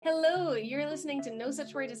Hello, you're listening to No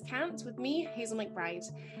Such Word as Can't with me, Hazel McBride.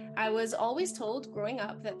 I was always told growing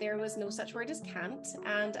up that there was no such word as can't,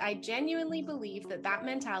 and I genuinely believe that that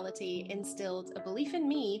mentality instilled a belief in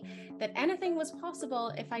me that anything was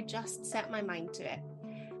possible if I just set my mind to it.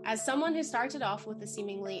 As someone who started off with a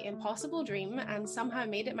seemingly impossible dream and somehow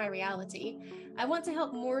made it my reality, I want to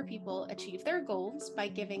help more people achieve their goals by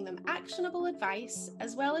giving them actionable advice,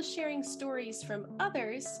 as well as sharing stories from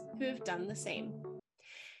others who have done the same.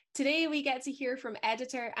 Today, we get to hear from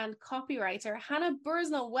editor and copywriter Hannah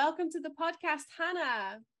Boursnell. Welcome to the podcast,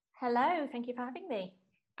 Hannah. Hello, thank you for having me.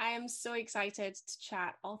 I am so excited to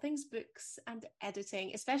chat all things books and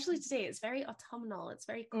editing, especially today. It's very autumnal. It's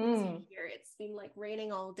very cozy here. It's been like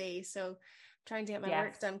raining all day, so I'm trying to get my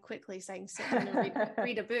work done quickly so I can sit down and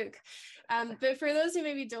read a book. But for those who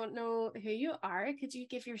maybe don't know who you are, could you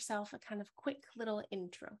give yourself a kind of quick little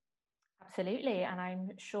intro? Absolutely, and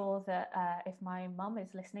I'm sure that if my mum is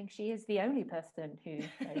listening, she is the only person who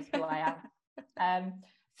knows who I am.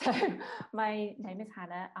 So my name is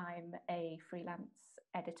Hannah. I'm a freelance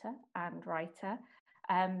editor and writer.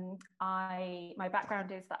 My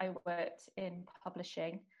background is that I worked in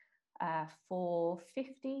publishing for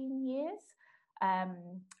 15 years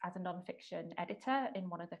as a non-fiction editor in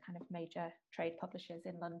one of the kind of major trade publishers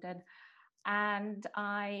in London. And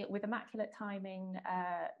I, with immaculate timing,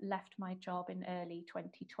 left my job in early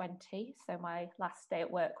 2020. So my last day at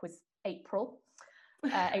work was April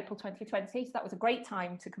 2020. So that was a great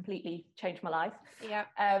time to completely change my life. Yeah.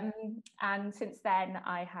 And since then,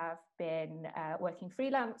 I have been working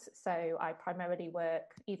freelance. So I primarily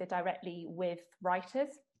work either directly with writers,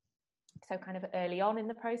 so kind of early on in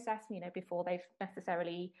the process, you know, before they've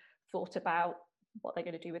necessarily thought about what they're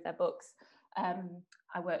going to do with their books.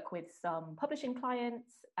 I work with some publishing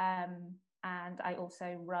clients, and I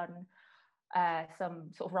also run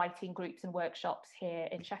some sort of writing groups and workshops here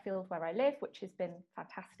in Sheffield where I live, which has been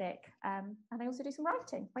fantastic. And I also do some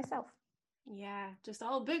writing myself. Yeah, just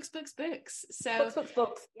all books. So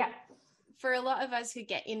books. Yeah. For a lot of us who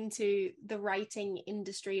get into the writing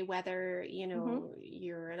industry, whether, you know,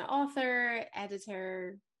 you're an author,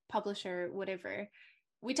 editor, publisher, whatever,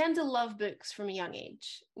 we tend to love books from a young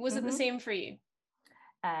age. Was it the same for you?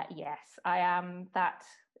 Yes, I am that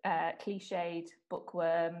cliched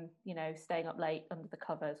bookworm, you know, staying up late under the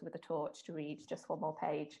covers with a torch to read just one more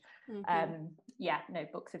page.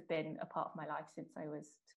 Books have been a part of my life since I was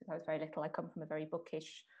very little. I come from a very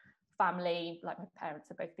bookish family. Like, my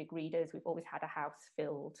parents are both big readers. We've always had a house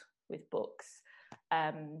filled with books.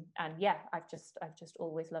 And yeah, I've just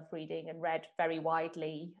always loved reading and read very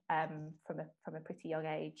widely from a pretty young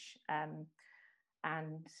age, and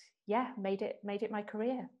yeah, made it my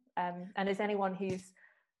career. And as anyone who's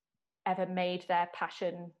ever made their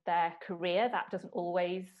passion their career, that doesn't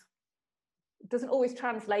always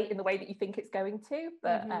translate in the way that you think it's going to.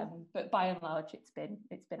 But by and large, it's been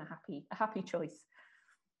a happy choice.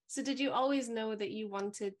 So did you always know that you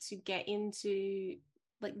wanted to get into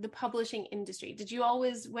like the publishing industry? Did you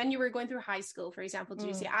always, when you were going through high school, for example, did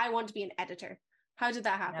you say, I want to be an editor? How did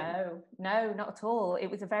that happen? No, not at all. It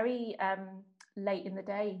was a very late in the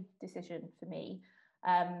day decision for me.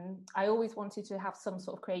 I always wanted to have some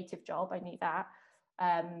sort of creative job. I knew that.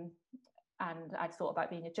 And I thought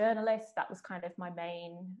about being a journalist. That was kind of my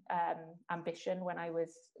main ambition when I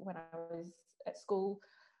was at school.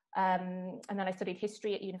 And then I studied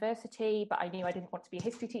history at university, but I knew I didn't want to be a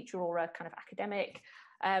history teacher or a kind of academic.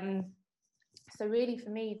 So really for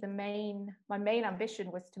me, my main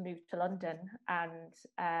ambition was to move to London and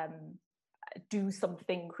do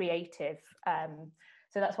something creative.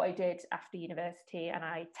 So that's what I did after university, and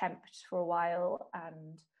I temped for a while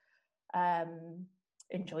and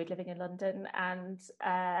enjoyed living in London. And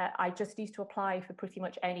I just used to apply for pretty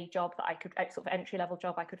much any job that I could, sort of entry-level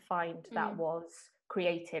job I could find that was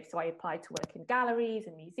creative. So I applied to work in galleries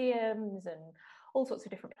and museums and all sorts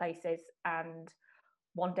of different places. And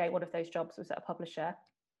one day, one of those jobs was at a publisher.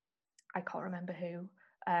 I can't remember who.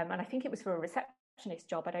 And I think it was for a receptionist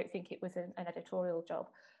job. I don't think it was an editorial job.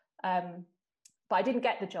 But I didn't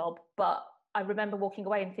get the job. But I remember walking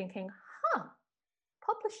away and thinking,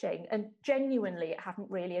 publishing. And genuinely, it hadn't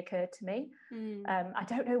really occurred to me. I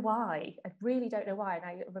don't know why. I really don't know why. And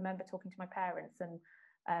I remember talking to my parents and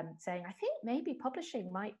saying, I think maybe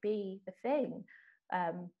publishing might be the thing.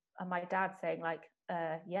 And my dad saying, like,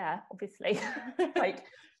 yeah, obviously. Like,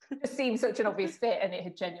 it just seemed such an obvious fit, and it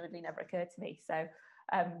had genuinely never occurred to me. So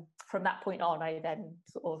from that point on, I then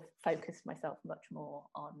sort of focused myself much more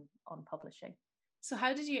on publishing. So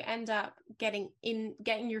how did you end up getting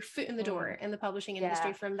your foot in the door in the publishing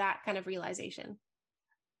industry from that kind of realization?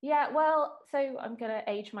 Yeah, well, so I'm going to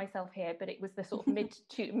age myself here, but it was the sort of mid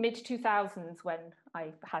 2000s when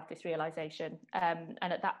I had this realization. And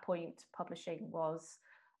at that point, publishing was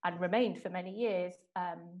and remained for many years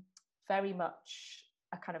very much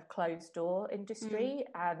a kind of closed door industry.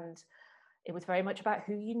 And it was very much about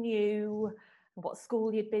who you knew, what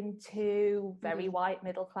school you'd been to, very white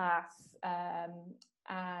middle class,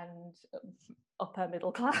 and upper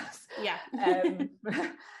middle class. Yeah.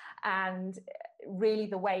 And really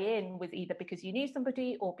the way in was either because you knew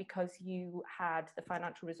somebody or because you had the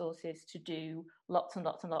financial resources to do lots and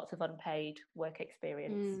lots and lots of unpaid work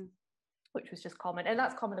experience, which was just common. And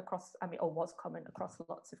that's common across, or was common across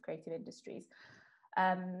lots of creative industries.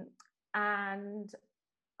 And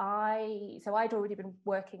I'd already been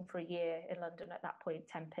working for a year in London at that point,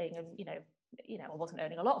 temping, and I wasn't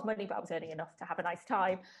earning a lot of money, but I was earning enough to have a nice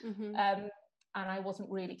time. And I wasn't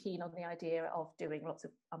really keen on the idea of doing lots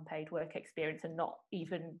of unpaid work experience, and not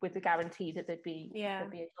even with the guarantee that there'd be a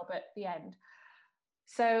job at the end.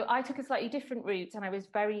 So I took a slightly different route, and I was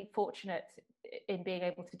very fortunate in being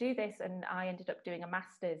able to do this. And I ended up doing a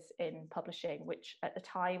master's in publishing, which at the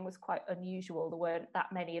time was quite unusual. There weren't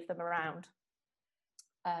that many of them around.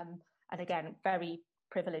 And again, very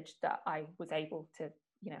privileged that I was able to,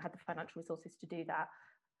 had the financial resources to do that.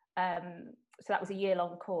 So that was a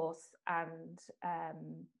year-long course, and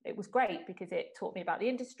it was great because it taught me about the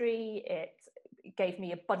industry. It gave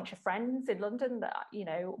me a bunch of friends in London that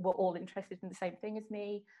were all interested in the same thing as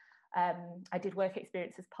me. I did work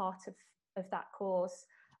experience as part of that course,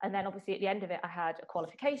 and then obviously at the end of it, I had a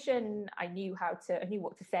qualification. I knew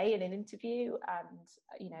what to say in an interview,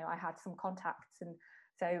 and I had some contacts, and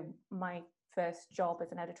so my first job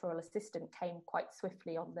as an editorial assistant came quite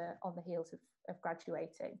swiftly on the heels of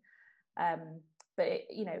graduating. But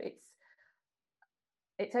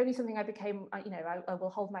it's only something I became, I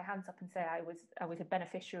will hold my hands up and say I was a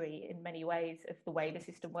beneficiary in many ways of the way the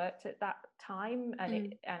system worked at that time.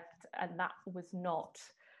 And and that was not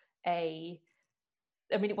it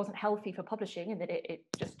wasn't healthy for publishing, in that it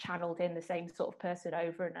just channeled in the same sort of person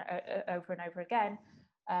over and over again.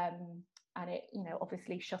 And it,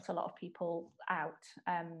 obviously shut a lot of people out.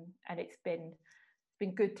 And it's been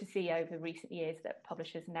good to see over recent years that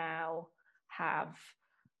publishers now have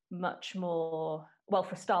much more, well,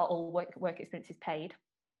 for a start, all work experience is paid,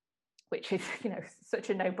 which is, such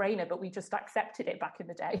a no-brainer, but we just accepted it back in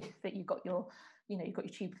the day that you got your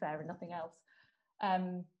tube fare and nothing else.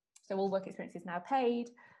 So all work experience is now paid.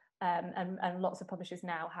 And lots of publishers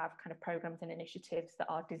now have kind of programs and initiatives that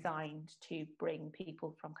are designed to bring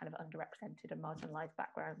people from kind of underrepresented and marginalized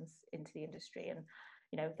backgrounds into the industry. And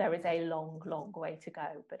there is a long way to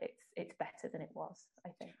go, but it's better than it was, I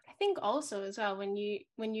think. I think also as well, when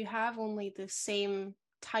you have only the same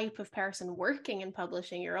type of person working in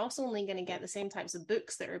publishing, you're also only going to get the same types of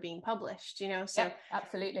books that are being published, so yeah,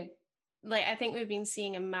 absolutely. Like, I think we've been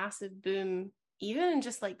seeing a massive boom even in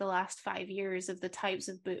just like the last 5 years of the types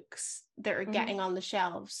of books that are getting on the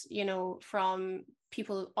shelves, from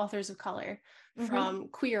authors of color, from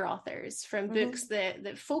queer authors, from books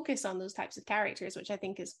that focus on those types of characters, which I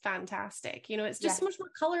think is fantastic. It's just so much more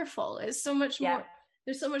colorful. It's so much more,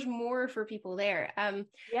 there's so much more for people there. Well,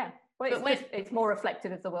 it's more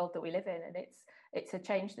reflective of the world that we live in, and it's a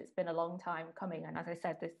change that's been a long time coming. And as I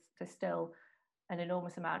said, there's still an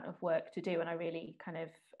enormous amount of work to do, and I really kind of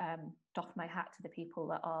doff my hat to the people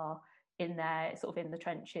that are in there, sort of in the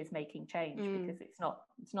trenches, making change, because it's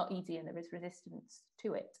not easy, and there is resistance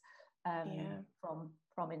to it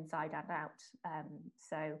from inside and out.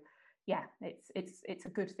 So yeah, it's a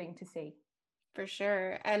good thing to see, for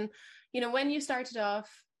sure. And when you started off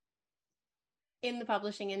in the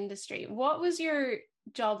publishing industry, what was your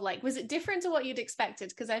job like? Was it different to what you'd expected?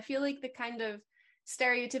 Because I feel like the kind of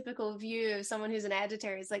stereotypical view of someone who's an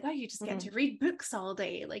editor is like, oh, you just get to read books all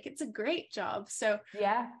day, like it's a great job. So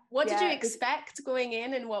what did you expect going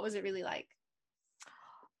in, and what was it really like?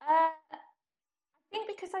 I think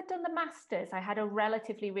because I'd done the masters, I had a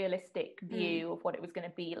relatively realistic view of what it was going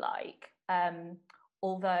to be like,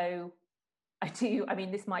 although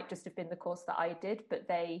this might just have been the course that I did, but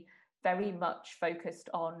they very much focused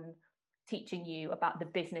on teaching you about the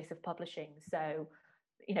business of publishing. So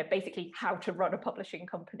basically how to run a publishing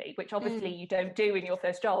company, which obviously you don't do in your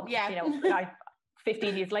first job. I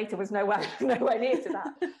 15 years later was nowhere near to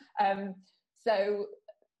that. So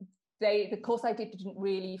the course I did didn't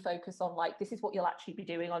really focus on like, this is what you'll actually be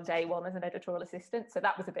doing on day one as an editorial assistant. So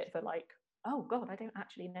that was a bit of a like, oh God, I don't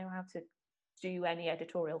actually know how to do any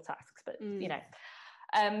editorial tasks, but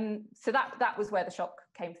so that was where the shock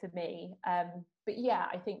came for me. But yeah,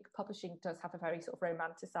 I think publishing does have a very sort of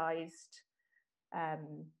romanticized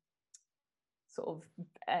sort of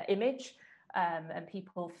image, and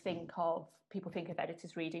people think of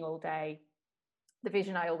editors reading all day. The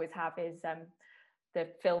vision I always have is the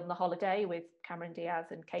film The Holiday with Cameron Diaz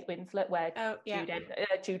and Kate Winslet, where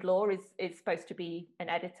Jude Law is supposed to be an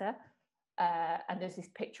editor. And there's this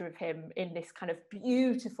picture of him in this kind of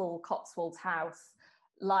beautiful Cotswolds house,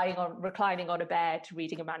 reclining on a bed,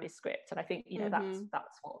 reading a manuscript. And I think,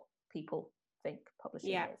 that's what people think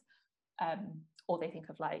publishing is. Or they think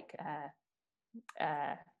of like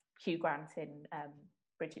Hugh Grant in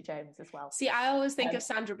Bridget Jones as well. See, I always think of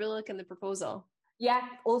Sandra Bullock in The Proposal. Yeah,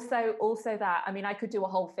 also that. I mean, I could do a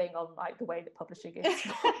whole thing on like the way that publishing is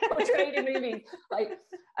portrayed in movies. Like,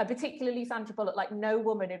 particularly Sandra Bullock. Like, no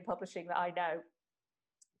woman in publishing that I know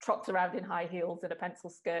trots around in high heels and a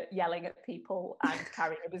pencil skirt, yelling at people and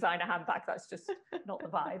carrying a designer handbag. That's just not the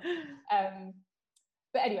vibe.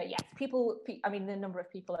 But anyway, yes, people. I mean, the number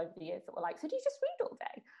of people over the years that were like, "So do you just read all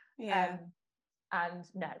day?" Yeah. And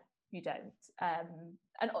no, you don't.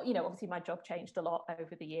 And obviously my job changed a lot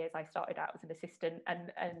over the years. I started out as an assistant,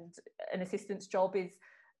 and an assistant's job is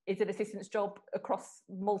an assistant's job across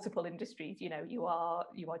multiple industries. You are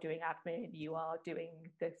doing admin, you are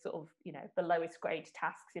doing the sort of the lowest grade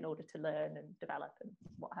tasks in order to learn and develop and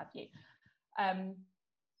what have you.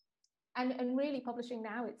 And really, publishing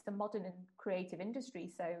now, it's a modern and creative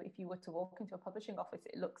industry. So if you were to walk into a publishing office,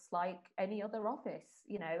 it looks like any other office.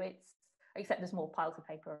 Except there's more piles of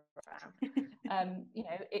paper around.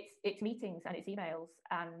 It's meetings and it's emails,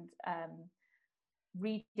 and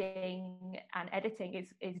reading and editing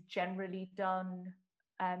is generally done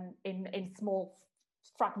in small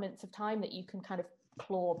fragments of time that you can kind of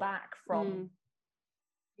claw back from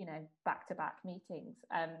back-to-back meetings.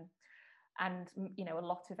 And a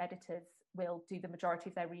lot of editors will do the majority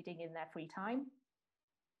of their reading in their free time.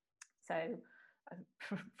 So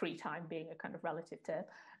free time being a kind of relative term.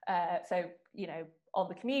 So on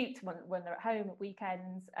the commute, when they're at home at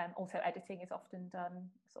weekends. Also editing is often done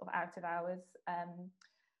sort of out of hours,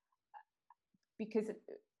 because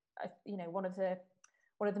one of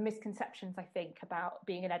the misconceptions I think about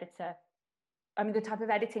being an editor, I mean, the type of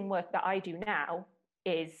editing work that I do now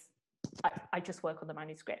is I just work on the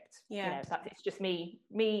manuscript. It's just me,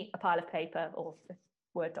 a pile of paper or a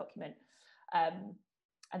Word document,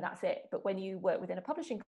 and that's it. But when you work within a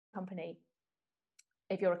publishing company,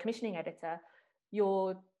 if you're a commissioning editor,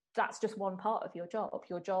 that's just one part of your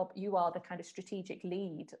job. You are the kind of strategic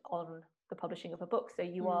lead on the publishing of a book. So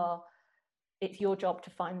it's your job to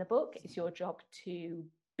find the book. It's your job to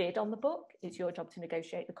bid on the book. It's your job to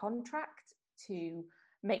negotiate the contract, to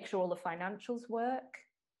make sure all the financials work.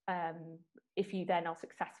 If you then are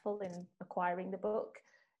successful in acquiring the book,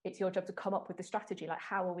 it's your job to come up with the strategy. Like,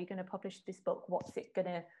 how are we going to publish this book?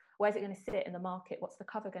 Where's it going to sit in the market? What's the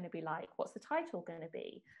cover going to be like? What's the title going to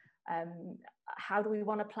be? How do we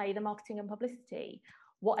want to play the marketing and publicity?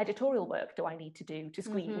 What editorial work do I need to do to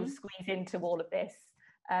squeeze into all of this?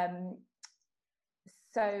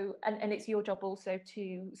 So it's your job also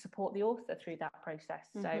to support the author through that process.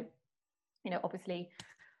 So, obviously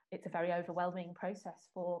it's a very overwhelming process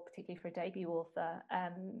particularly for a debut author.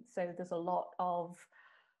 So there's a lot of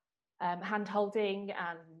hand-holding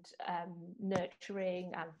and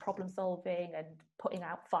nurturing and problem solving and putting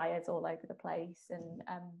out fires all over the place. And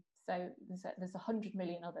so there's 100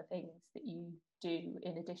 million other things that you do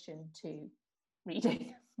in addition to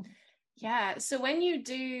reading. Yeah. So when you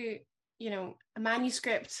do, a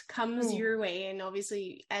manuscript comes your way, and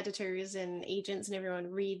obviously editors and agents and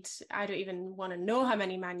everyone read, I don't even want to know how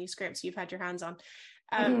many manuscripts you've had your hands on.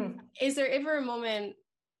 Is there ever a moment,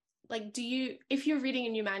 like, if you're reading a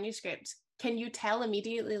new manuscript, can you tell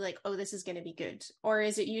immediately, like, oh, this is going to be good? Or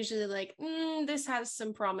is it usually like, this has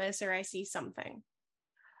some promise, or I see something?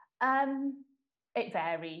 It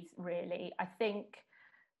varies, really. I think,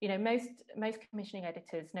 most commissioning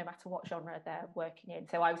editors, no matter what genre they're working in.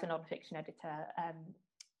 So I was a non-fiction editor,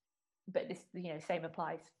 but this, same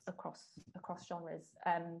applies across genres,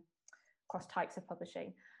 across types of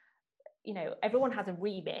publishing. Everyone has a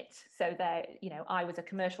remit. So I was a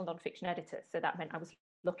commercial non-fiction editor. So that meant I was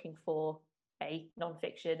looking for A,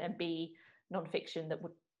 non-fiction, and B, non-fiction that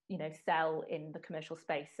would, sell in the commercial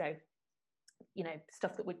space. So,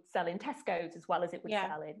 stuff that would sell in Tesco's as well as it would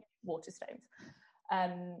sell in Waterstones.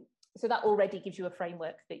 So that already gives you a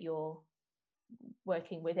framework that you're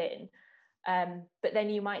working within. But then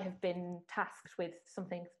you might have been tasked with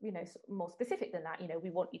something, more specific than that. We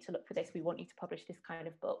want you to look for this. We want you to publish this kind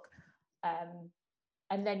of book.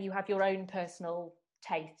 And then you have your own personal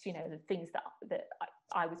tastes, the things that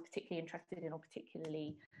I was particularly interested in or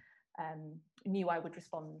particularly knew I would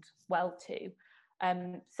respond well to.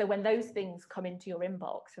 So when those things come into your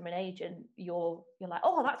inbox from an agent, you're like,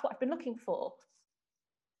 oh, that's what I've been looking for.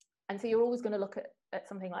 And so you're always going to look at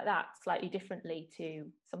something like that slightly differently to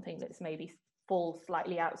something that's maybe falls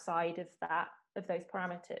slightly outside of those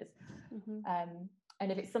parameters.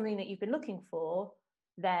 And if it's something that you've been looking for,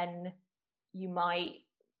 then you might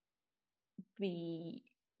be,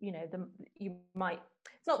 you might,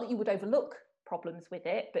 it's not that you would overlook problems with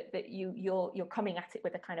it, but that you're coming at it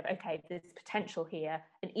with a kind of, okay, there's potential here,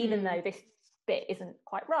 and even though this bit isn't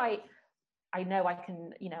quite right, I know I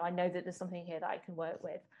can, I know that there's something here that I can work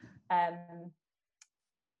with.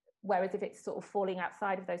 Whereas if it's sort of falling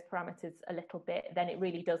outside of those parameters a little bit, then it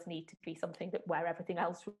really does need to be something that where everything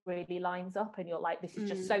else really lines up, and you're like, this is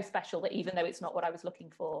just so special that even though it's not what I was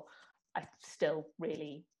looking for, I still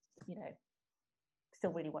really,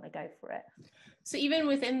 still really want to go for it. So even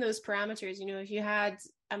within those parameters, if you had,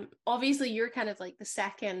 obviously you're kind of like the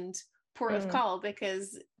second port of call,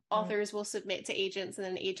 because authors will submit to agents, and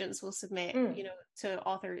then agents will submit, to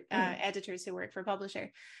author editors who work for a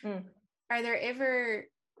publisher. Are there ever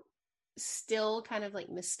still kind of like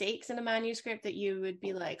mistakes in a manuscript that you would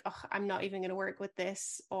be like, oh, I'm not even going to work with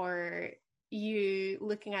this, or you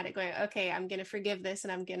looking at it going, okay, I'm going to forgive this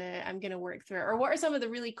and I'm going to work through it? Or what are some of the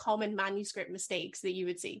really common manuscript mistakes that you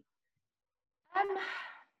would see?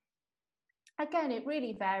 Again, it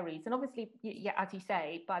really varies, and obviously, as you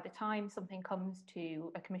say, by the time something comes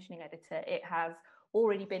to a commissioning editor, it has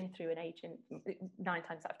already been through an agent. 9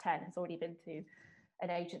 times out of 10 has already been through an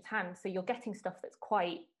agent's hands, so you're getting stuff that's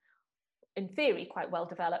quite, in theory, quite well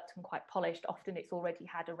developed and quite polished. Often it's already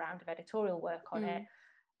had a round of editorial work on it.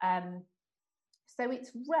 So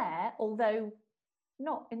it's rare, although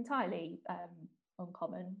not entirely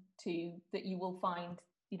uncommon, that you will find,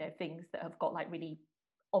 things that have got like really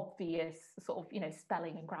obvious sort of,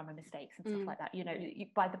 spelling and grammar mistakes and stuff like that.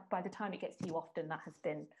 By the time it gets to you, often that has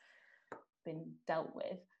been dealt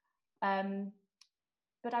with.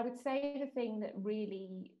 But I would say the thing that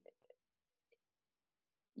really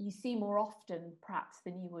you see more often, perhaps,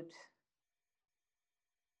 than you would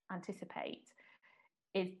anticipate,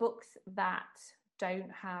 is books that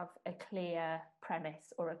don't have a clear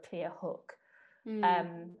premise or a clear hook.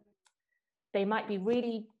 They might be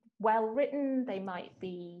really well written, they might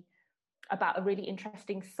be about a really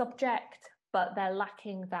interesting subject, but they're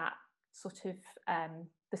lacking that sort of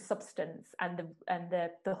the substance and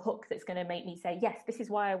the hook that's going to make me say, yes, this is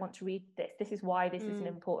why I want to read this. This is why this is an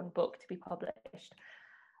important book to be published.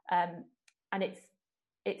 And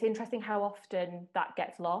it's interesting how often that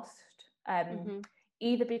gets lost,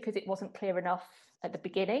 either because it wasn't clear enough at the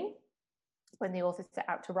beginning when the author set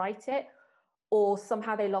out to write it, or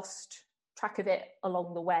somehow they lost track of it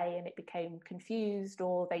along the way and it became confused,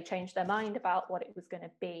 or they changed their mind about what it was going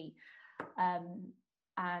to be.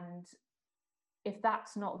 And if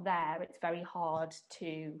that's not there, it's very hard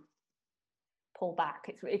to pull back.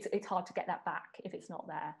 It's hard to get that back if it's not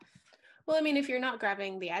there. Well, I mean, if you're not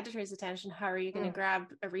grabbing the editor's attention, how are you going to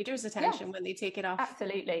grab a reader's attention when they take it off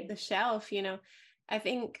the shelf? I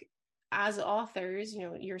think as authors,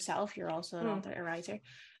 yourself, you're also an author, a writer.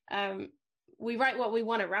 We write what we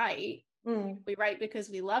want to write. We write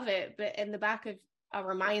because we love it, but in the back of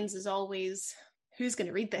our minds is always, who's going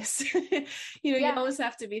to read this? You always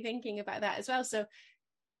have to be thinking about that as well. So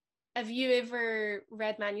have you ever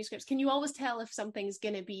read manuscripts? Can you always tell if something's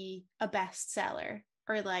going to be a bestseller,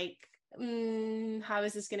 or like, how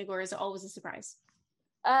is this going to go? Or is it always a surprise?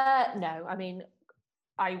 No, I mean,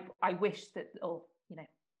 I wish that, or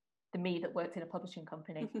the me that worked in a publishing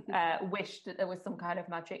company wished that there was some kind of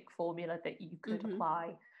magic formula that you could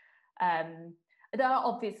apply. There are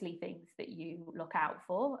obviously things that you look out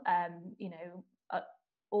for.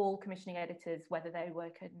 All commissioning editors, whether they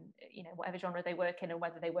work in whatever genre they work in, or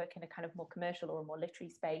whether they work in a kind of more commercial or a more literary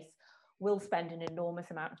space, will spend an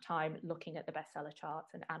enormous amount of time looking at the bestseller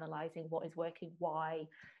charts and analysing what is working, why,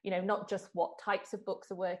 not just what types of books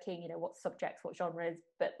are working, what subjects, what genres,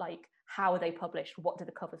 but like, how are they published? What do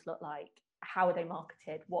the covers look like? How are they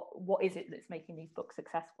marketed? What is it that's making these books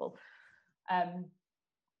successful?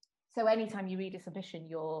 So anytime you read a submission,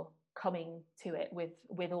 you're coming to it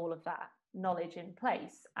with all of that knowledge in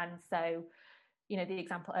place. And so, an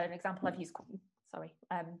example I've used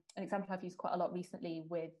quite a lot recently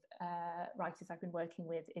with writers I've been working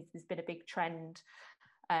with is there's been a big trend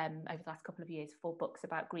over the last couple of years for books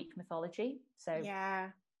about Greek mythology. So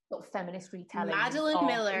sort of feminist retelling. Madeline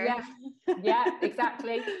Miller. Yeah,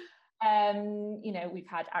 exactly. We've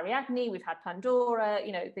had Ariadne, we've had Pandora,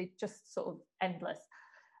 they're just sort of endless.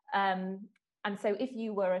 And so if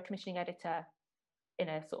you were a commissioning editor in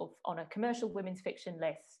a sort of on a commercial women's fiction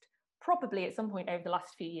list, probably at some point over the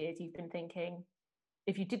last few years, you've been thinking,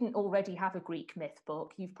 if you didn't already have a Greek myth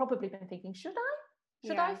book, you've probably been thinking, should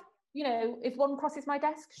Yeah. I, you know, if one crosses my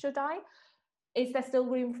desk, should I? Is there still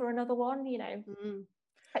room for another one, you know,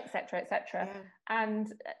 etc., etc. Yeah.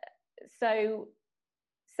 And so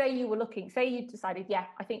say you decided, yeah,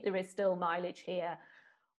 I think there is still mileage here.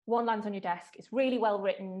 One lands on your desk, it's really well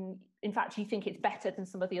written. In fact, you think it's better than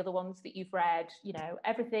some of the other ones that you've read. You know,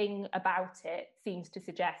 everything about it seems to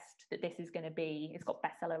suggest that this is going to be, it's got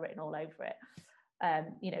bestseller written all over it.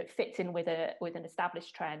 You know, it fits in with an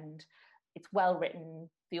established trend. It's well written,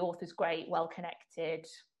 the author's great, well connected,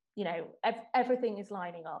 you know, everything is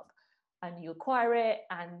lining up, and you acquire it,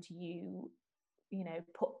 and you know,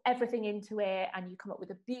 put everything into it, and you come up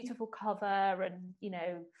with a beautiful cover, and, you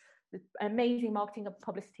know, an amazing marketing and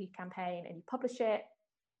publicity campaign, and you publish it,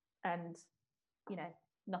 and, you know,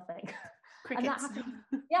 nothing. Crickets. And that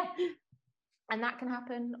happens. Yeah. And that can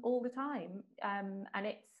happen all the time. And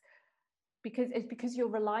it's because you're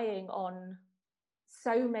relying on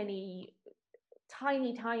so many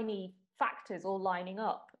tiny factors all lining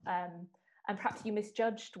up. And perhaps you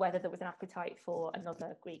misjudged whether there was an appetite for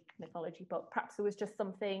another Greek mythology book. Perhaps there was just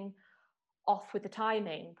something off with the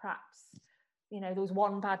timing. Perhaps, you know, there was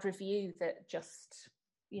one bad review that just,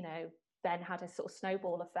 you know, then had a sort of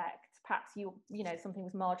snowball effect. Perhaps you know, something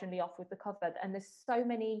was marginally off with the cover. And there's so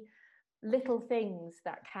many little things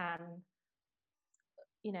that can,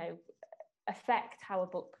 you know, affect how a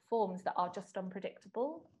book performs that are just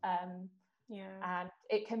unpredictable. And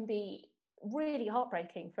it can be really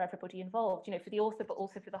heartbreaking for everybody involved, you know, for the author, but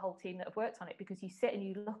also for the whole team that have worked on it, because you sit and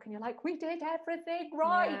you look and you're like, we did everything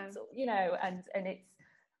right, you know, and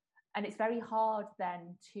it's very hard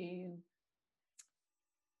then to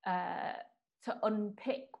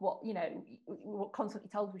unpick what, you know, we're constantly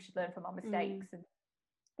told we should learn from our mistakes. And,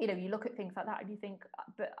 you know, you look at things like that and you think,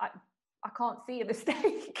 but I can't see a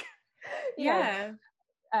mistake. you know?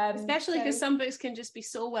 Especially because some books can just be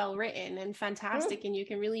so well written and fantastic, and you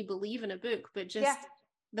can really believe in a book, but just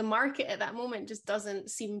the market at that moment just doesn't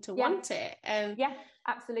seem to want it. Yeah,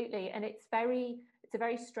 absolutely. And it's a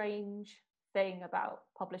very strange thing about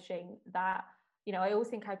publishing that, you know, I always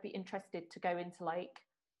think I'd be interested to go into, like,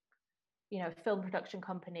 you know, a film production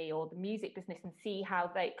company or the music business and see how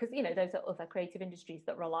they, because, you know, those are other creative industries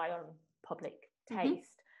that rely on public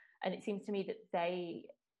taste. And it seems to me that they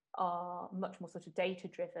are much more sort of data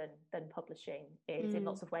driven than publishing is in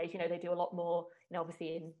lots of ways. You know, they do a lot more, you know,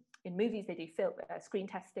 obviously in movies they do film screen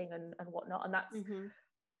testing and whatnot, and that's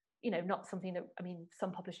you know, not something that, I mean,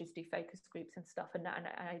 some publishers do focus groups and stuff, and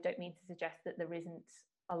I don't mean to suggest that there isn't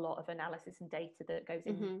a lot of analysis and data that goes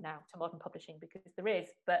in now to modern publishing, because there is,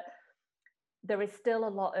 but there is still a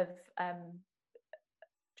lot of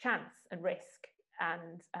chance and risk,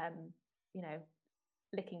 and you know,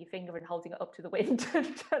 licking your finger and holding it up to the wind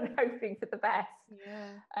and hoping for the best.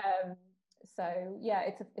 So yeah,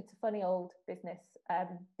 it's a funny old business,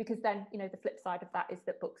 because then, you know, the flip side of that is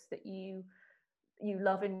that books that you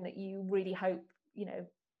love and that you really hope, you know,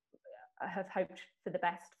 have hoped for the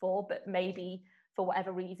best for, but maybe for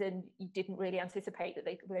whatever reason you didn't really anticipate that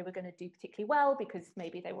they were going to do particularly well, because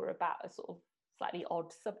maybe they were about a sort of slightly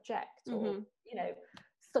odd subject, or you know,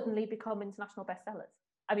 suddenly become international bestsellers.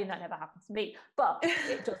 I mean, that never happens to me, but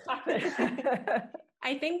it does happen.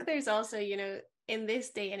 I think there's also, you know, in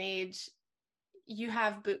this day and age, you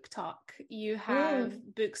have book talk, you have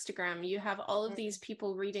Bookstagram, you have all of these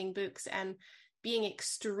people reading books and being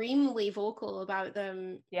extremely vocal about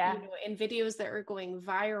them, you know, in videos that are going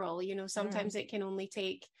viral. You know, sometimes it can only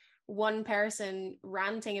take one person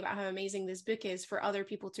ranting about how amazing this book is for other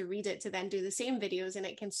people to read it, to then do the same videos, and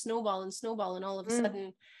it can snowball and snowball, and all of a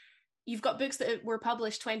sudden you've got books that were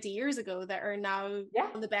published 20 years ago that are now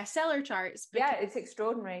on the bestseller charts. It's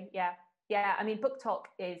extraordinary. I mean, book talk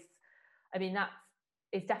is, I mean, that's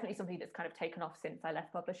definitely something that's kind of taken off since I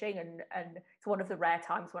left publishing, and it's one of the rare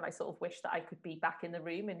times when I sort of wish that I could be back in the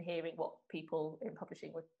room and hearing what people in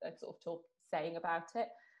publishing were sort of saying about it,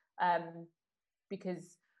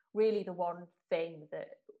 because really the one thing that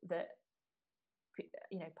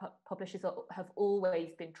you know, publishers have always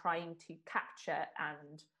been trying to capture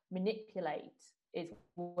and manipulate is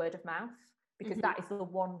word of mouth, because that is the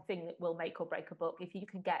one thing that will make or break a book. If you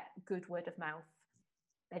can get good word of mouth,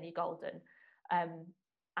 then you're golden.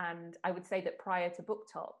 And I would say that prior to Book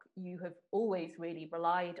Talk, you have always really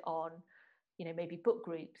relied on, you know, maybe book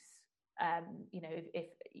groups. You know, if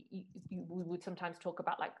we would sometimes talk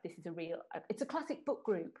about, like, this is it's a classic book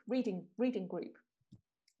group, reading group.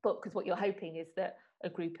 But because what you're hoping is that a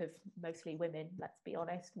group of mostly women, let's be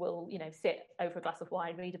honest, will, you know, sit over a glass of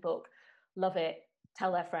wine, read a book, love it,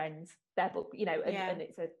 tell their friends their book, you know, and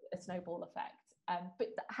it's a snowball effect. But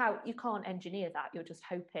how you can't engineer that, you're just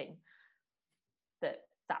hoping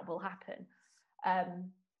that will happen.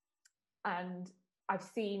 And I've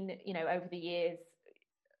seen, over the years,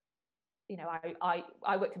 I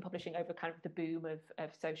worked in publishing over kind of the boom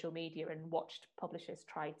of social media, and watched publishers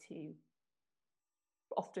try to,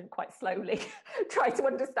 often quite slowly, try to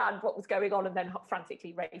understand what was going on and then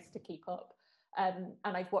frantically race to keep up. And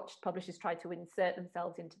I've watched publishers try to insert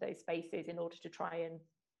themselves into those spaces in order to try and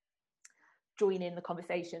join in the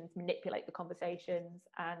conversations, manipulate the conversations,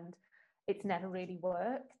 and it's never really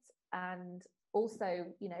worked. And also,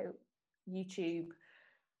 YouTube,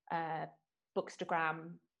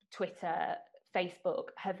 Bookstagram, Twitter, Facebook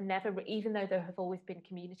have never, even though there have always been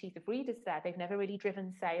communities of readers there, they've never really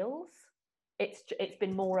driven sales. It's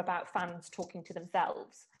been more about fans talking to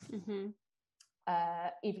themselves. Mm-hmm.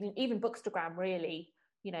 Even Bookstagram, really,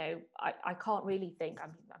 I can't really think.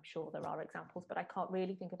 I'm sure there are examples, but I can't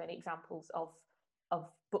really think of any examples of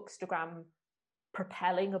Bookstagram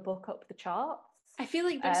propelling a book up the charts. I feel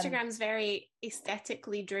like Bookstagram's very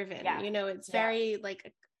aesthetically driven. Yeah. It's very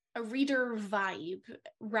like a reader vibe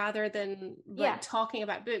rather than talking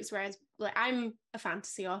about books. Whereas like I'm a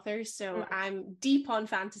fantasy author, so I'm deep on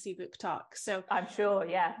fantasy book talk. So I'm sure,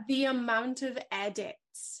 the amount of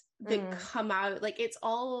edits that come out, like it's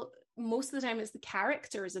all, most of the time it's the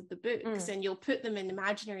characters of the books, and you'll put them in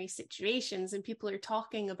imaginary situations, and people are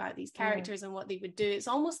talking about these characters and what they would do. It's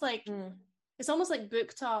almost like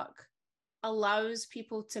book talk allows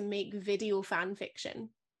people to make video fan fiction.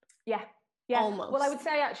 Yeah. Almost. Well, I would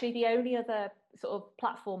say actually the only other sort of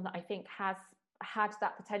platform that I think has had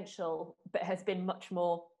that potential but has been much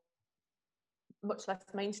less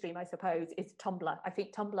mainstream, I suppose, is Tumblr. I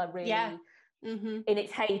think Tumblr really, in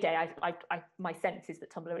its heyday, my sense is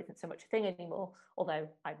that Tumblr isn't so much a thing anymore, although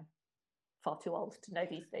I'm far too old to know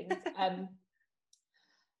these things.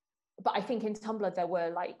 But I think in Tumblr there were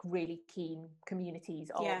like really keen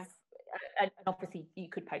communities of, and obviously you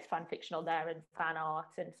could post fan fiction on there and fan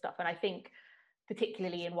art and stuff. And I think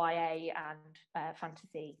particularly in YA and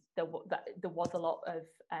fantasy, there was a lot of,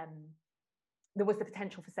 there was the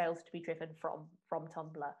potential for sales to be driven from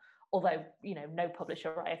Tumblr. Although, no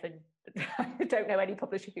publisher I don't know any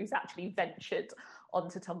publisher who's actually ventured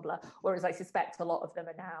onto Tumblr, whereas I suspect a lot of them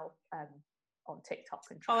are now on TikTok.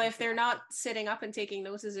 And if they're not sitting up and taking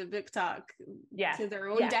notices of book talk to their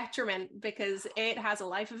own detriment, because it has a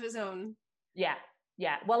life of its own.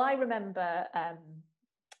 Well, I remember I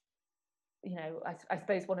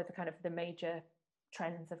suppose one of the kind of the major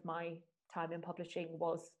trends of my time in publishing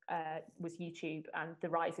was YouTube and the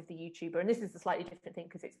rise of the YouTuber. And this is a slightly different thing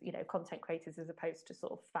because it's content creators as opposed to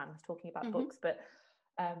sort of fans talking about books. But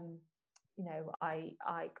I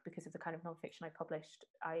because of the kind of nonfiction I published,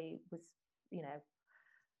 I was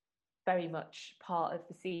very much part of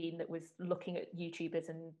the scene that was looking at YouTubers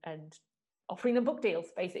and offering them book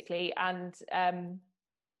deals, basically. And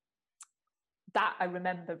that I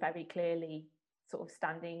remember very clearly, sort of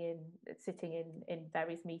sitting in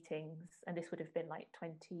various meetings, and this would have been like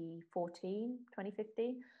 2014,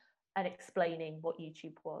 2015, and explaining what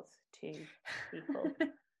YouTube was to people.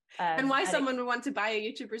 And why someone would want to buy a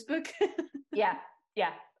YouTuber's book.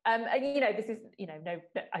 And this is no,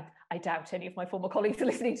 I doubt any of my former colleagues are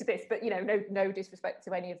listening to this, but no disrespect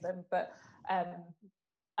to any of them, but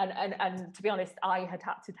and to be honest, I had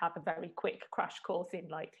to have a very quick crash course in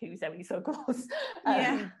like who Zoe Sugg was.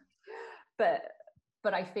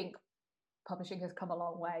 But I think publishing has come a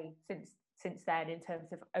long way since then in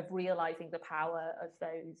terms of realizing the power of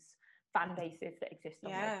those fan bases that exist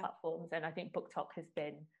on those platforms. And I think BookTok has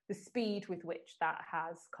been the speed with which that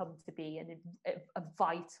has come to be a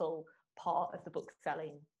vital part of the book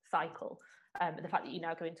selling cycle. The fact that you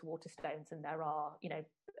now go into Waterstones and there are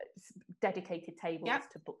dedicated tables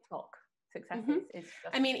to BookTok successes is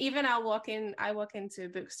just... I mean, even I walk into a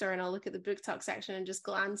bookstore and I'll look at the BookTok section and just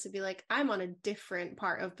glance and be like, I'm on a different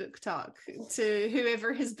part of BookTok to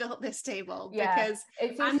whoever has built this table, because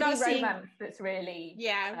I'm not seeing romance that's really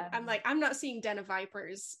I'm like, I'm not seeing Den of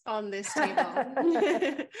Vipers on this table.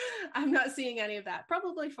 I'm not seeing any of that,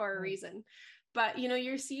 probably for a reason. But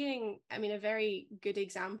you're seeing, I mean, a very good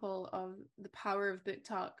example of the power of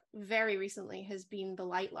BookTok very recently has been the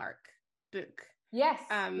Lightlark book.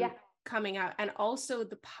 Coming out, and also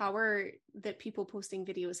the power that people posting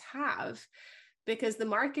videos have, because the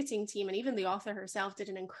marketing team and even the author herself did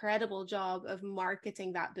an incredible job of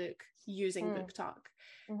marketing that book using BookTok.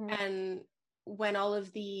 And when all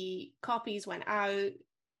of the copies went out,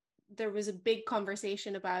 there was a big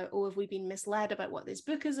conversation about, have we been misled about what this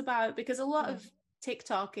book is about? Because a lot of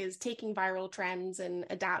TikTok is taking viral trends and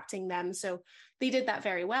adapting them, so they did that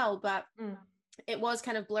very well. But it was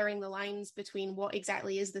kind of blurring the lines between what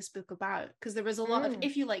exactly is this book about, because there was a lot of,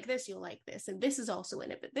 if you like this, you'll like this, and this is also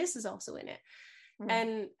in it, but this is also in it.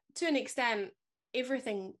 And to an extent,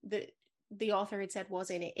 everything that the author had said was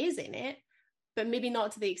in it is in it, but maybe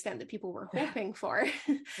not to the extent that people were hoping for.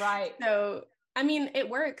 Right. So I mean, it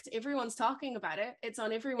worked. Everyone's talking about it. It's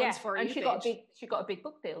on everyone's For You page. She got a big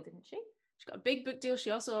book deal, didn't she? She got a big book deal. She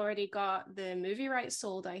also already got the movie rights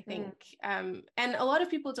sold, I think. And a lot of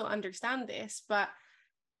people don't understand this, but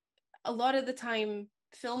a lot of the time,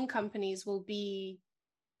 film companies will be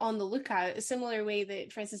on the lookout, a similar way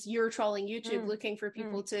that, for instance, you're trawling YouTube looking for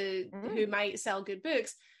people who might sell good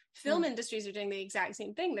books. Film industries are doing the exact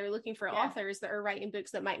same thing. They're looking for authors that are writing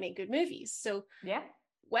books that might make good movies. So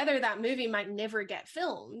whether that movie might never get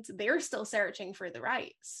filmed, they're still searching for the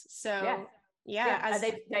rights. So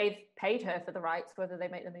they've paid her for the rights, whether they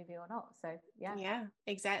make the movie or not. So yeah,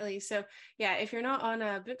 exactly. So yeah, if you're not on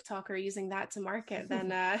a Book Talker using that to market,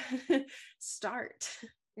 then start.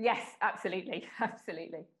 Yes, absolutely.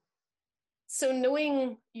 So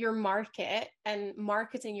knowing your market and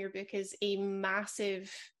marketing your book is a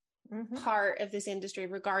massive part of this industry,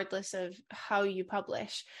 regardless of how you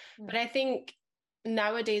publish. But I think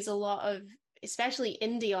nowadays a lot of, especially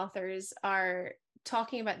indie authors, are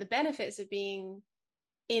talking about the benefits of being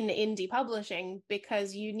in indie publishing,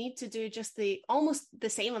 because you need to do just almost the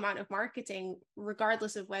same amount of marketing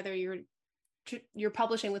regardless of whether you're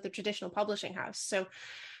publishing with a traditional publishing house. So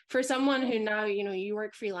for someone who now, you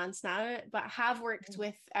work freelance now, but have worked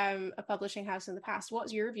with a publishing house in the past,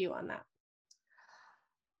 what's your view on that?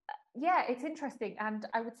 Yeah, it's interesting. And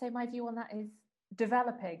I would say my view on that is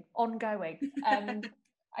developing, ongoing.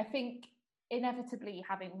 I think inevitably,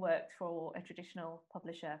 having worked for a traditional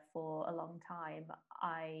publisher for a long time,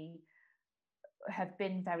 I have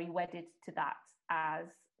been very wedded to that as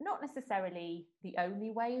not necessarily the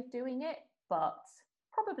only way of doing it, but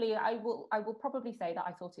probably I will probably say that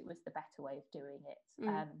I thought it was the better way of doing it,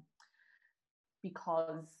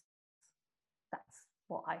 because that's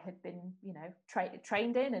what I had been,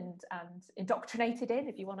 trained in and indoctrinated in,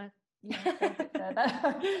 if you want to, go a bit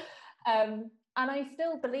further. And I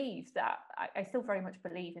still believe that I still very much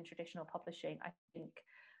believe in traditional publishing. I think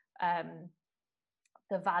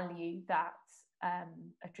the value that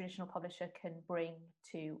a traditional publisher can bring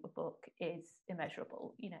to a book is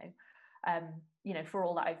immeasurable. For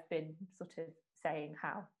all that I've been sort of saying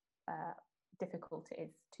how difficult it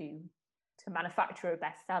is to manufacture a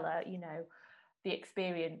bestseller, the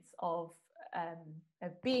experience of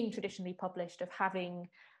being traditionally published, of having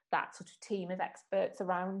that sort of team of experts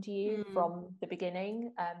around you from the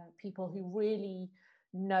beginning, people who really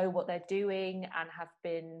know what they're doing and have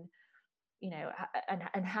been,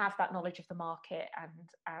 and have that knowledge of the market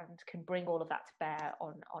and can bring all of that to bear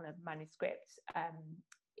on a manuscript,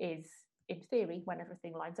 is, in theory, when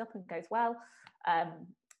everything lines up and goes well,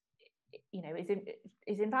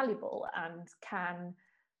 is invaluable, and can,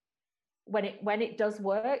 when it does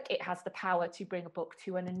work, it has the power to bring a book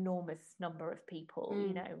to an enormous number of people,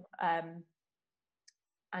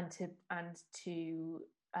 and to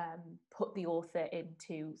put the author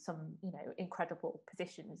into some, incredible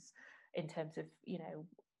positions in terms of,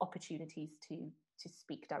 opportunities to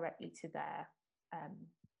speak directly to their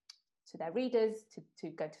readers, to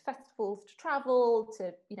go to festivals, to travel,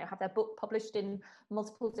 to, have their book published in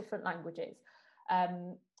multiple different languages.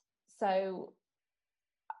 So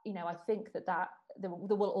I think that there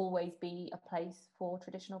will always be a place for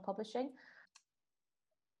traditional publishing.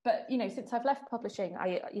 But since I've left publishing,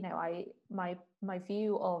 my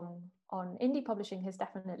view on indie publishing has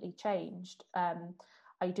definitely changed.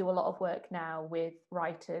 I do a lot of work now with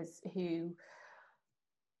writers who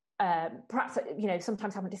perhaps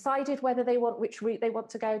sometimes haven't decided whether they want which route they want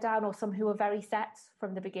to go down, or some who are very set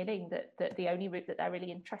from the beginning that the only route that they're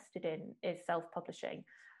really interested in is self-publishing.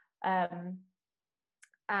 And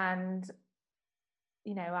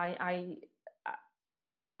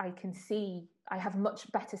I can see, I have a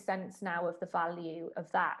much better sense now of the value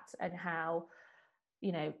of that, and how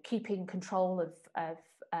keeping control of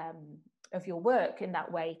your work in that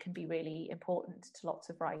way can be really important to lots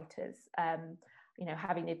of writers.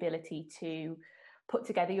 Having the ability to put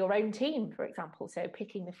together your own team, for example, so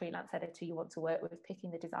picking the freelance editor you want to work with,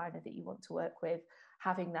 picking the designer that you want to work with,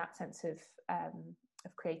 having that sense of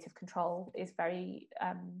creative control is very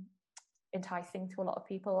enticing to a lot of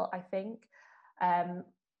people, I think. And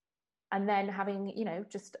then having,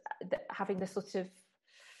 just having the sort of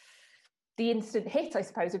the instant hit, I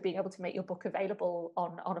suppose, of being able to make your book available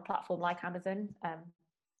on a platform like Amazon.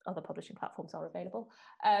 Other publishing platforms are available,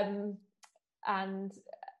 and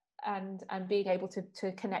being able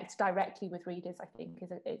to connect directly with readers, I think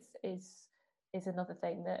is is another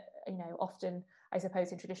thing that, you know, often I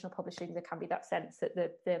suppose in traditional publishing there can be that sense that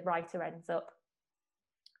the writer ends up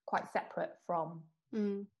quite separate from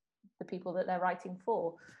the people that they're writing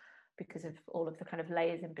for, because of all of the kind of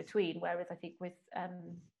layers in between. Whereas I think with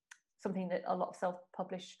something that a lot of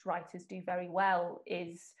self-published writers do very well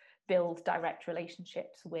is build direct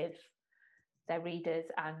relationships with their readers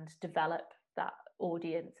and develop that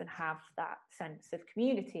audience and have that sense of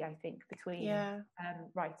community, I think, between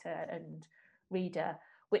writer and reader,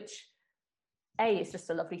 which is just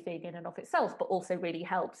a lovely thing in and of itself, but also really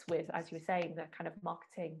helps with, as you were saying, the kind of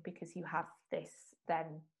marketing, because you have this then,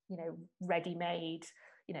 you know, ready-made,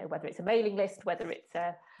 you know, whether it's a mailing list, whether it's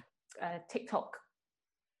a TikTok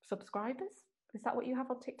subscribers. Is that what you have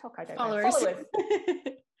on TikTok? I don't know. Followers.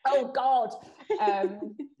 Oh God.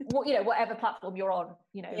 You know, whatever platform you're on,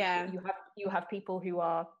 you know, you have people who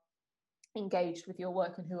are engaged with your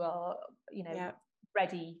work and who are, you know,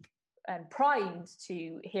 ready and primed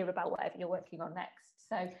to hear about whatever you're working on next.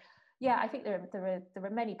 So yeah, I think there are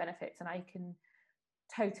many benefits, and I can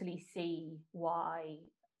totally see why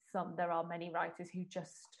there are many writers who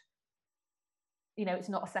just, you know, it's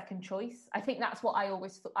not a second choice. I think that's what I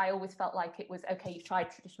always felt like. It was, okay, you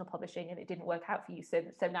tried traditional publishing and it didn't work out for you, so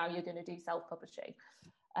now you're going to do self-publishing,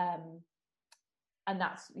 and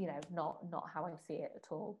that's, you know, not how I see it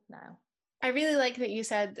at all now. I really like that you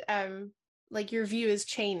said like your view has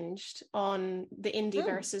changed on the indie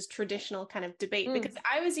versus traditional kind of debate, because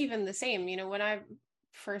I was even the same, you know, when I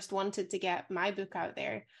first wanted to get my book out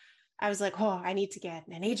there, I was like, oh, I need to get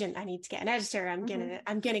an agent, I need to get an editor, I'm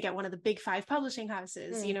gonna get one of the big 5 publishing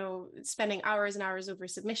houses, you know, spending hours and hours over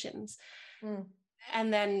submissions.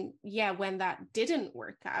 And then when that didn't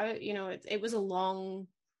work out, you know, it was a long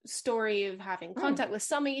story of having contact with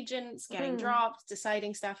some agents, getting dropped,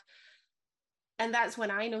 deciding stuff. And that's when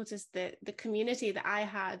I noticed that the community that I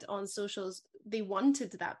had on socials, they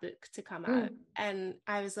wanted that book to come out. And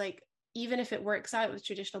I was like, even if it works out with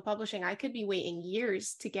traditional publishing, I could be waiting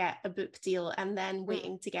years to get a book deal and then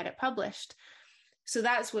waiting to get it published. So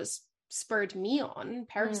that's what's spurred me on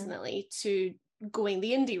personally to going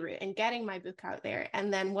the indie route and getting my book out there.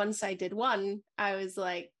 And then once I did one, I was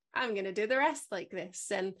like, I'm going to do the rest like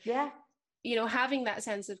this. And, you know, having that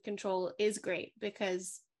sense of control is great,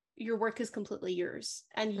 because your work is completely yours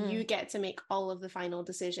and you get to make all of the final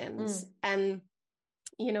decisions. And,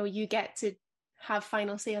 you know, you get to have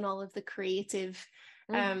final say on all of the creative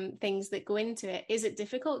things that go into it. Is it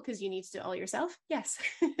difficult because you need to do it all yourself? Yes.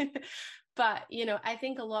 But, you know, I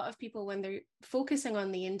think a lot of people, when they're focusing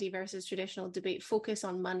on the indie versus traditional debate, focus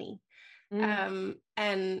on money.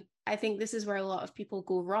 And I think this is where a lot of people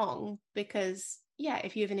go wrong, because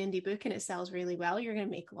if you have an indie book and it sells really well, you're going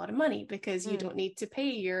to make a lot of money because you don't need to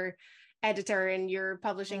pay your editor and your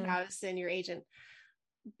publishing house and your agent.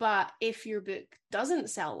 But if your book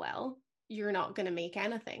doesn't sell well, you're not going to make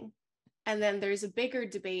anything. And then there's a bigger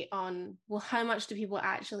debate on, well, how much do people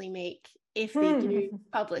actually make if they do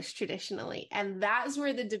publish traditionally? And that's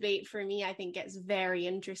where the debate for me, I think, gets very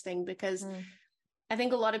interesting, because I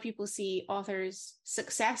think a lot of people see authors'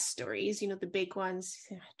 success stories, you know, the big ones,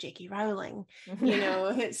 J.K. Rowling, you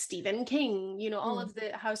know, Stephen King, you know, all of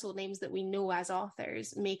the household names that we know as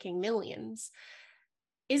authors making millions,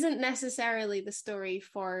 isn't necessarily the story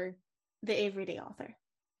for the everyday author.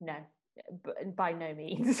 No, by no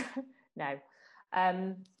means. No.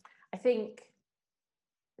 I think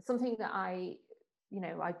something that I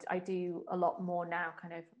do a lot more now,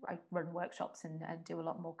 kind of, I run workshops and do a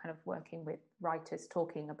lot more kind of working with writers,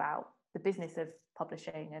 talking about the business of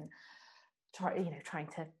publishing and trying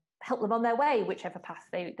to help them on their way, whichever path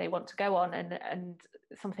they want to go on. And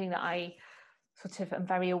something that I sort of am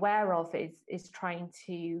very aware of is trying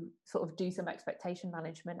to sort of do some expectation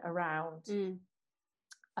management around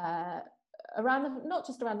not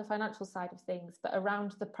just around the financial side of things, but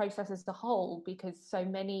around the process as a whole, because so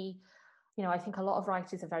many, you know, I think a lot of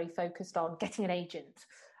writers are very focused on getting an agent,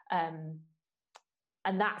 and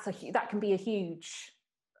that can be a huge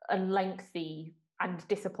and lengthy and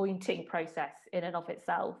disappointing process in and of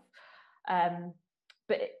itself.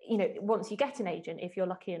 But you know, once you get an agent, if you're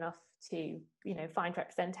lucky enough to, you know, find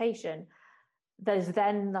representation, there's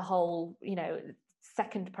then the whole, you know,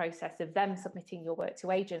 second process of them submitting your work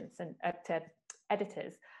to agents and to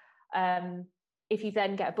editors. If you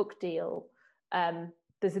then get a book deal,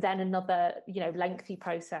 there's then another, you know, lengthy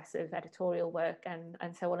process of editorial work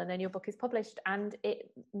and so on, and then your book is published, and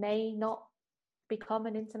it may not become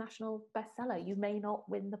an international bestseller. You may not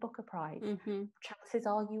win the Booker Prize. Chances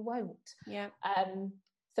are you won't.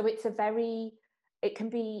 So it can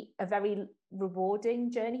be a very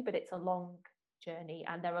rewarding journey, but it's a long journey,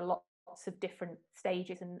 and there are lots of different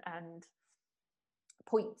stages and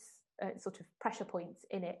points, sort of pressure points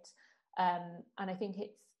in it. And I think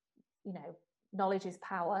it's, knowledge is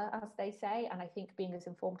power, as they say. And I think being as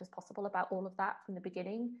informed as possible about all of that from the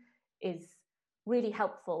beginning is really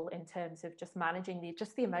helpful in terms of just managing the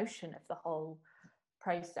emotion of the whole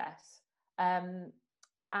process.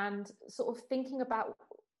 And sort of thinking about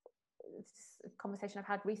this conversation I've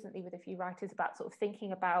had recently with a few writers about sort of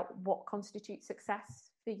thinking about what constitutes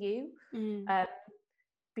success for you.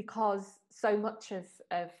 Because so much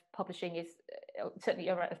of publishing is, certainly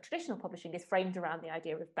of traditional publishing, is framed around the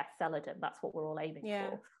idea of bestsellerdom. That's what we're all aiming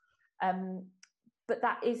for. But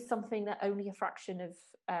that is something that only a fraction of,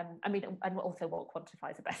 and also what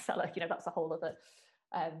quantifies a bestseller, that's a whole other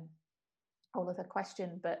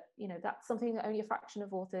question. But, that's something that only a fraction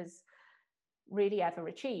of authors really ever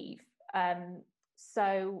achieve.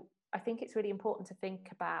 So I think it's really important to think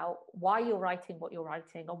about why you're writing what you're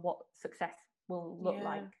writing and what success will look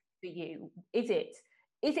like for you. Is it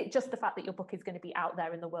just the fact that your book is going to be out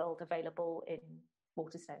there in the world, available in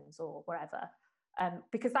Waterstones or wherever?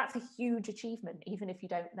 Because that's a huge achievement, even if you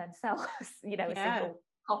don't then sell a single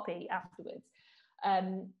copy afterwards.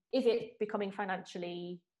 Is it becoming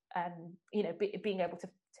financially, being able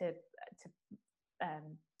to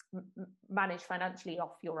manage financially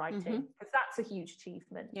off your writing? Because that's a huge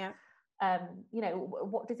achievement.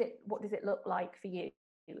 What does it look like for you?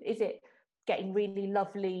 Is it getting really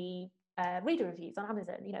lovely reader reviews on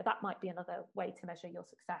Amazon? That might be another way to measure your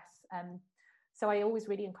success. So I always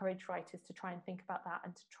really encourage writers to try and think about that,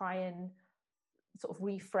 and to try and sort of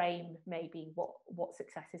reframe maybe what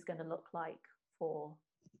success is going to look like for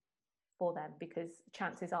them, because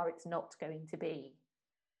chances are it's not going to be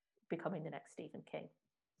becoming the next Stephen King.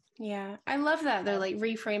 Yeah, I love that though, like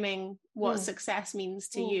reframing what success means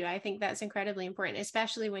to you. I think that's incredibly important,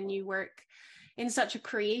 especially when you work in such a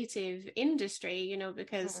creative industry,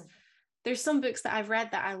 because there's some books that I've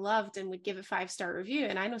read that I loved and would give a 5-star review,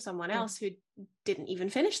 and I know someone else who didn't even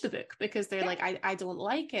finish the book because they're like, I don't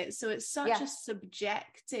like it. So it's such a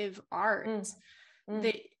subjective art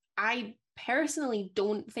that I personally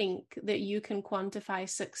don't think that you can quantify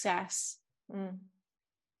success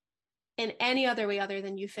in any other way other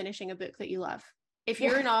than you finishing a book that you love. If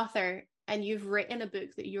you're an author and you've written a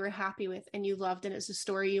book that you're happy with and you loved, and it's a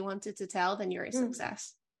story you wanted to tell, then you're a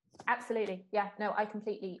success. Absolutely. Yeah, no, I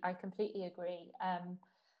completely agree.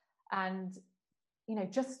 And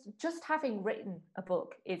just having written a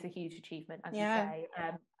book is a huge achievement, as you say.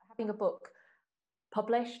 Having a book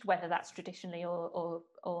published, whether that's traditionally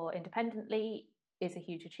or independently, is a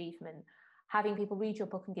huge achievement. Having people read your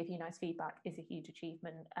book and give you nice feedback is a huge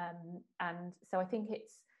achievement. And so I think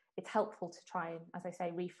it's helpful to try and, as I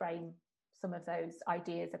say, reframe some of those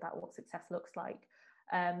ideas about what success looks like,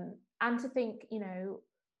 and to think,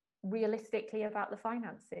 realistically about the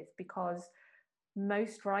finances, because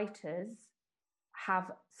most writers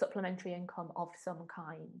have supplementary income of some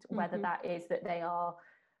kind, whether that is that they are,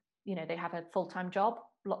 they have a full-time job.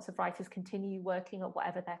 Lots of writers continue working at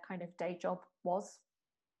whatever their kind of day job was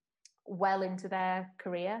well into their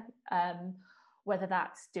career, whether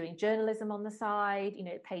that's doing journalism on the side,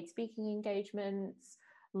 paid speaking engagements.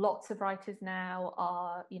 Lots of writers now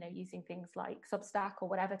are, using things like Substack or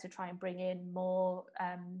whatever to try and bring in more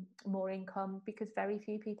income, because very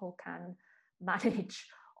few people can manage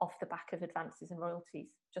off the back of advances and royalties,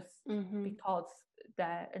 just because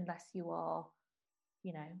unless you are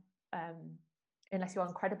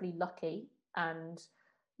incredibly lucky and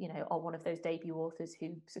are one of those debut authors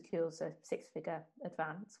who secures a 6-figure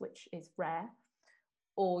advance, which is rare,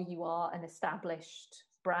 or you are an established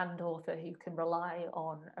brand author who can rely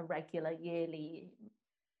on a regular yearly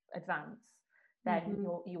advance, then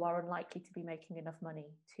you are unlikely to be making enough money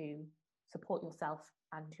to support yourself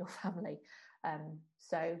and your family.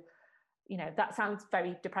 So that sounds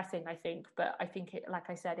very depressing, I think, but I think it, like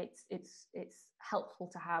I said, it's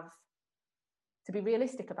helpful to be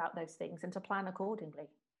realistic about those things and to plan accordingly.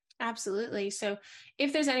 Absolutely. So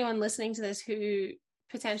if there's anyone listening to this who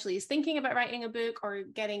potentially is thinking about writing a book or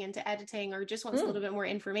getting into editing or just wants a little bit more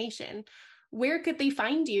information, where could they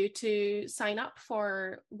find you to sign up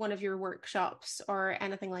for one of your workshops or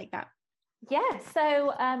anything like that? Yeah,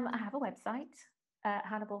 so I have a website,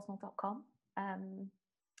 hannahboursnell.com.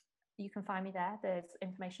 You can find me there. There's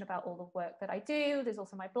information about all the work that I do. There's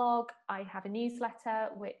also my blog. I have a newsletter,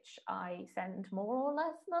 which I send more or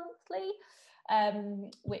less monthly,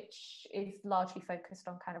 which is largely focused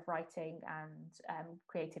on kind of writing and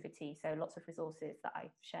creativity. So lots of resources that I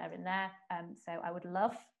share in there. So I would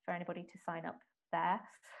love for anybody to sign up there.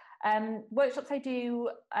 Workshops I do,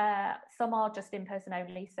 some are just in person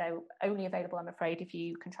only, so only available, I'm afraid, if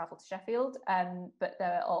you can travel to Sheffield. But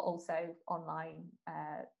there are also online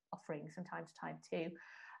offerings from time to time too.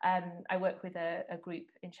 I work with a group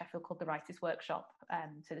in Sheffield called the Writers' Workshop.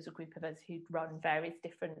 So there's a group of us who run various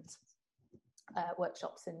different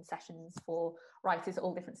workshops and sessions for writers at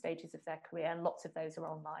all different stages of their career, and lots of those are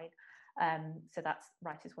online. So that's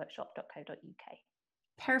writersworkshop.co.uk.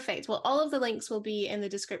 Perfect. Well, all of the links will be in the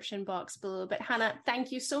description box below. But Hannah,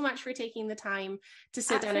 thank you so much for taking the time to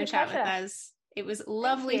sit down and chat with us. It was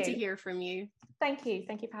lovely to hear from you. Thank you.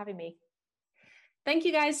 Thank you for having me. Thank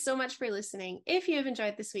you guys so much for listening. If you have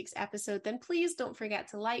enjoyed this week's episode, then please don't forget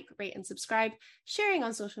to like, rate, and subscribe. Sharing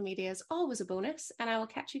on social media is always a bonus, and I will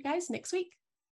catch you guys next week.